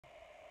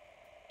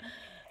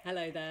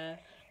Hello there,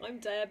 I'm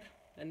Deb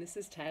and this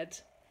is Ted,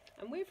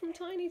 and we're from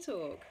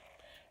TinyTalk,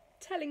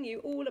 telling you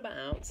all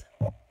about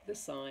the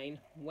sign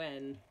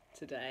when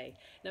today.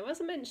 Now, as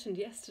I mentioned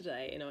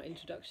yesterday in our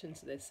introduction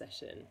to this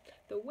session,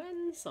 the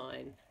when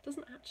sign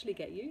doesn't actually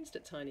get used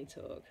at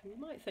TinyTalk. You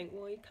might think,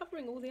 well, you're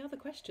covering all the other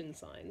question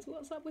signs,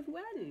 what's up with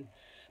when?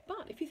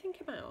 But if you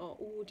think about our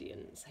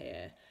audience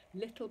here,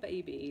 little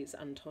babies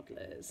and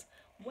toddlers,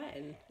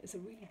 when is a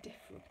really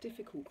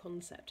difficult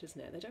concept,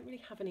 isn't it? They don't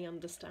really have any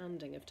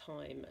understanding of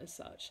time as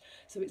such,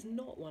 so it's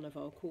not one of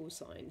our core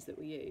signs that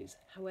we use.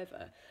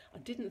 However, I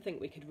didn't think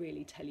we could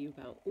really tell you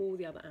about all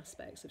the other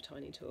aspects of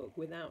TinyTalk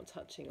without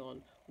touching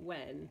on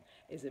when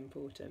is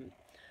important.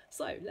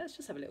 So let's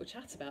just have a little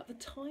chat about the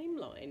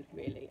timeline,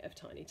 really, of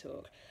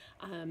TinyTalk.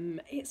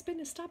 It's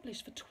been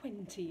established for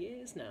 20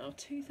 years now.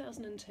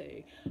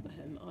 2002,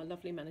 our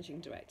lovely managing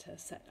director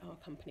set our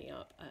company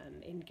up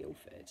in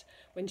Guildford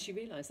when she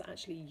realised that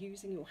actually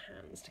using your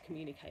hands to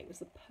communicate was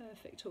the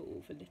perfect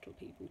tool for little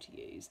people to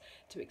use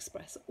to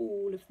express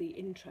all of the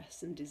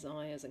interests and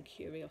desires and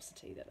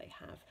curiosity that they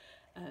have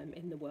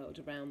in the world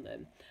around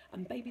them.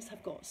 And babies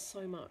have got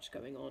so much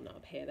going on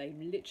up here, they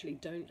literally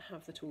don't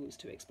have the tools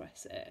to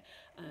express it,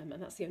 and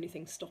that's the only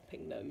thing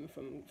stopping them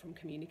from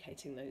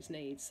communicating those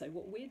needs. So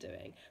what we're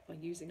doing by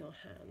using our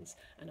hands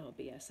and our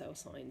BSL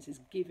signs is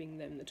giving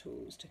them the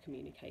tools to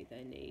communicate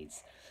their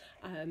needs.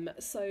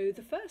 So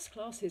the first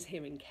classes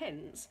here in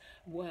Kent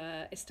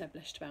were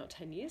established about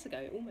 10 years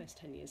ago, almost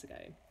 10 years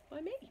ago,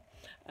 by me.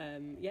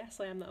 Yes,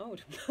 I am that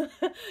old.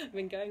 I've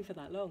been going for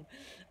that long.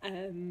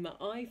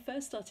 I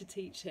first started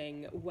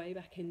teaching way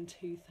back in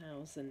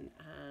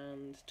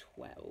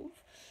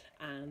 2012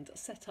 and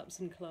set up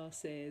some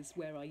classes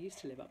where I used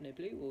to live up near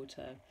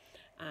Bluewater.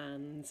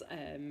 And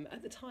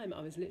at the time,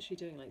 I was literally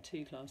doing like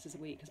 2 classes a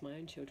week because my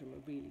own children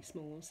were really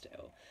small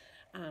still.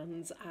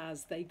 And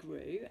as they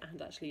grew,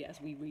 and actually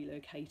as we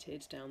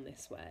relocated down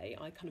this way,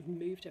 I kind of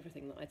moved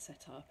everything that I'd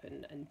set up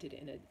and did it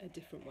in a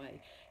different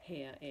way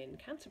here in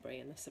Canterbury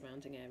and the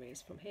surrounding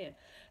areas from here.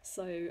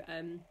 So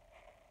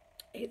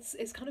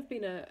it's kind of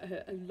been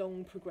a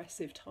long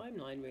progressive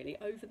timeline, really.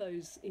 Over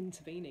those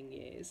intervening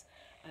years,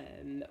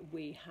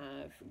 we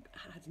have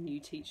had new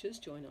teachers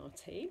join our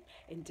team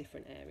in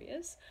different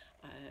areas.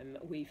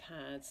 We've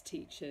had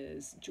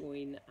teachers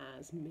join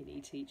as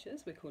mini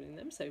teachers, we're calling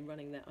them, so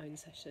running their own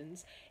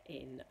sessions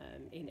in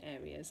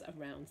areas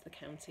around the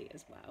county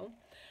as well.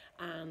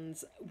 And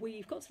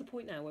we've got to the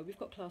point now where we've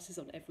got classes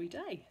on every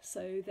day,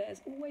 so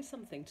there's always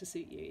something to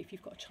suit you. If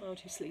you've got a child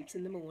who sleeps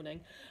in the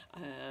morning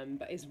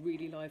but is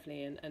really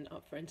lively and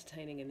up for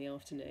entertaining in the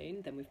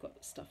afternoon, then we've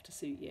got stuff to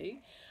suit you.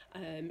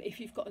 If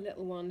you've got a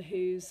little one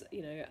who's,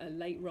 you know, a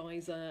late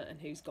riser and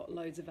who's got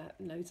loads of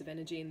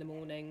energy in the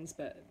mornings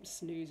but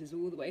snoozes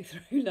all the way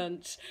through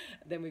lunch,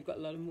 then we've got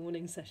a lot of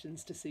morning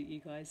sessions to suit you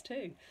guys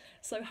too.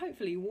 So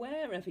hopefully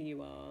wherever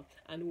you are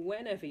and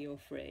whenever you're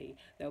free,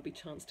 there'll be a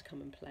chance to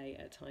come and play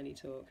at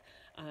TinyTalk.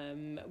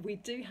 We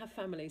do have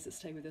families that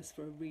stay with us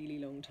for a really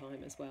long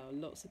time as well.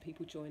 Lots of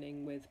people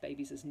joining with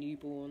babies as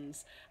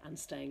newborns and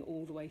staying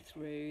all the way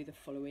through the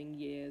following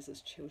years as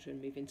children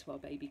move into our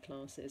baby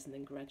classes and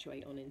then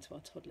graduate on into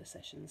our toddler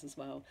sessions as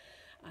well.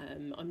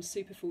 I'm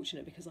super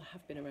fortunate because I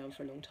have been around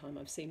for a long time.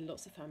 I've seen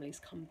lots of families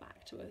come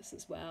back to us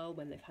as well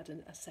when they've had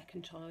a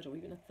second child or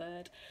even a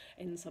third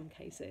in some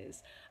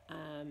cases,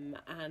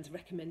 and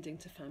recommending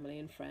to family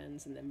and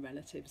friends, and then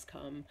relatives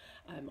come.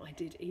 I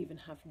did even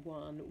have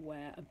one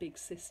where a big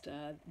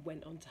sister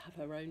went on to have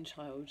her own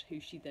child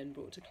who she then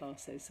brought to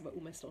classes, so we're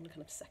almost on a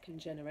kind of second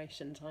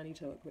generation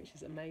TinyTalk, which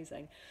is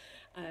amazing.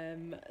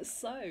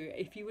 So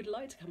if you would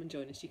like to come and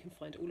join us, you can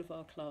find all of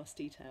our class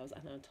details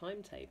and our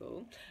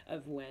timetable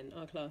of when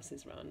our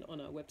classes run on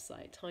our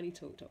website,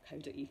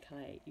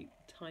 tinytalk.co.uk.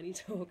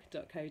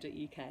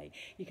 tinytalk.co.uk.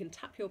 You can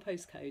tap your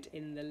postcode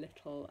in the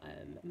little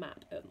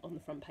map on the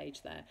front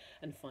page there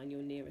and find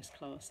your nearest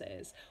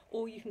classes,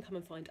 or you can come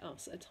and find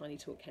us at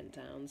TinyTalk Kent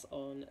Downs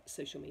on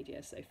social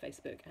media, so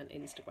Facebook and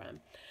Instagram.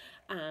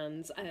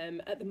 And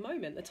at the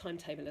moment, the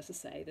timetable, as I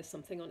say, there's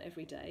something on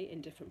every day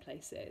in different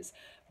places.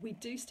 We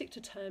do stick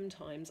to term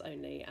times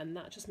only, and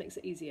that just makes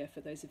it easier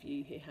for those of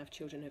you who have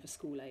children over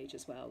school age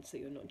as well, so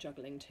you're not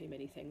juggling too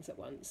many things at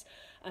once.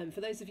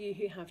 For those of you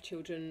who have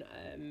children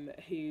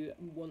who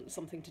want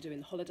something to do in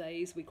the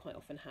holidays, we quite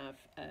often have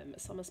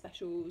summer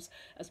specials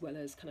as well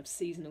as kind of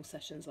seasonal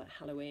sessions like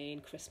Halloween,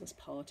 Christmas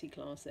party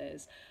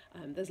classes.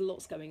 There's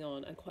lots going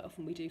on, and quite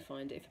often we do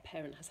find if a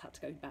parent has had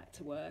to go back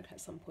to work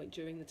at some point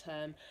during the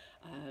term,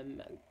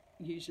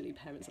 usually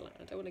parents are like,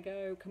 I don't want to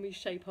go, can we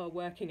shape our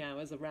working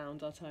hours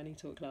around our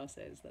TinyTalk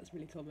classes? That's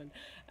really common.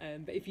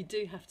 But if you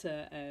do have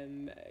to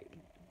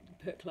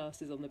put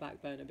classes on the back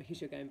burner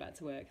because you're going back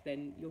to work,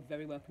 then you're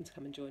very welcome to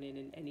come and join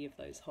in any of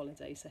those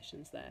holiday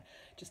sessions there,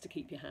 just to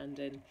keep your hand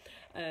in.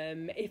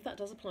 If that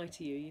does apply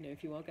to you, you know,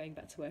 if you are going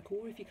back to work,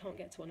 or if you can't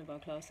get to one of our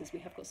classes, we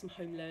have got some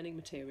home learning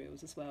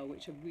materials as well,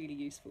 which are really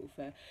useful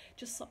for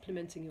just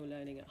supplementing your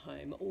learning at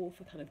home, or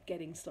for kind of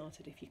getting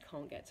started if you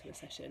can't get to a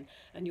session,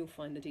 and you'll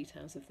find the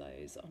details of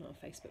those on our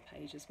Facebook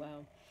page as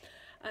well.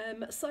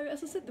 So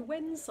as I said, the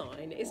when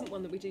sign isn't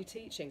one that we do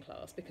teach in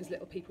class because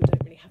little people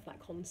don't really have that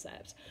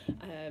concept.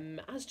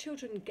 As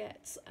children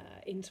get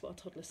into our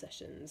toddler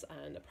sessions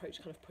and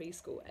approach kind of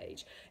preschool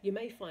age, you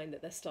may find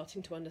that they're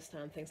starting to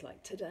understand things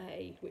like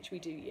today, which we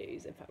do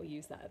use. In fact, we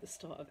use that at the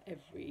start of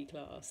every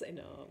class in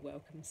our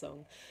welcome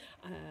song.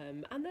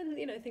 And then,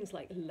 things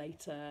like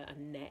later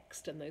and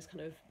next and those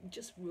kind of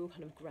just real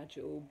kind of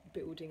gradual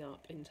building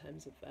up in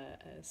terms of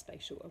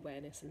spatial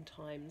awareness and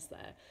times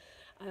there.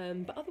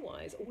 But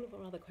otherwise, all of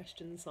our other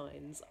question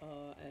signs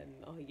are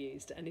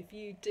used. And if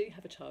you do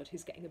have a child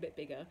who's getting a bit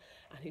bigger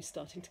and who's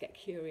starting to get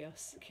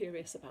curious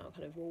about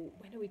kind of, well,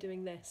 when are we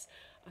doing this?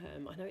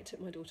 I know it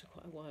took my daughter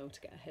quite a while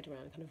to get her head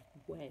around kind of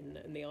when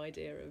and the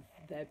idea of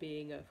there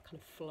being a kind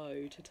of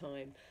flow to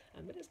time.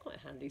 But it's quite a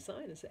handy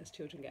sign as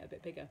children get a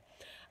bit bigger.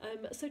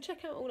 So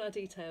check out all our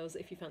details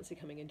if you fancy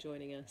coming and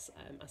joining us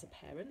as a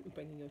parent and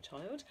bringing your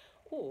child,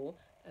 or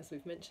as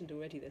we've mentioned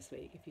already this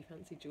week, if you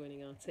fancy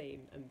joining our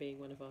team and being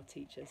one of our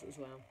teachers as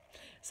well.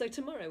 So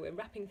tomorrow we're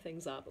wrapping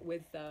things up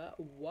with the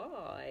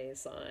Y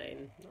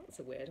sign. That's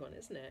a weird one,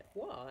 isn't it?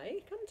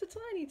 Why? Come to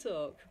Tiny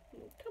Talk.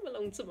 Come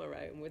along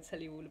tomorrow and we'll tell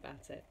you all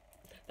about it.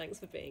 Thanks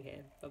for being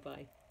here.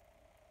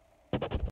 Bye-bye.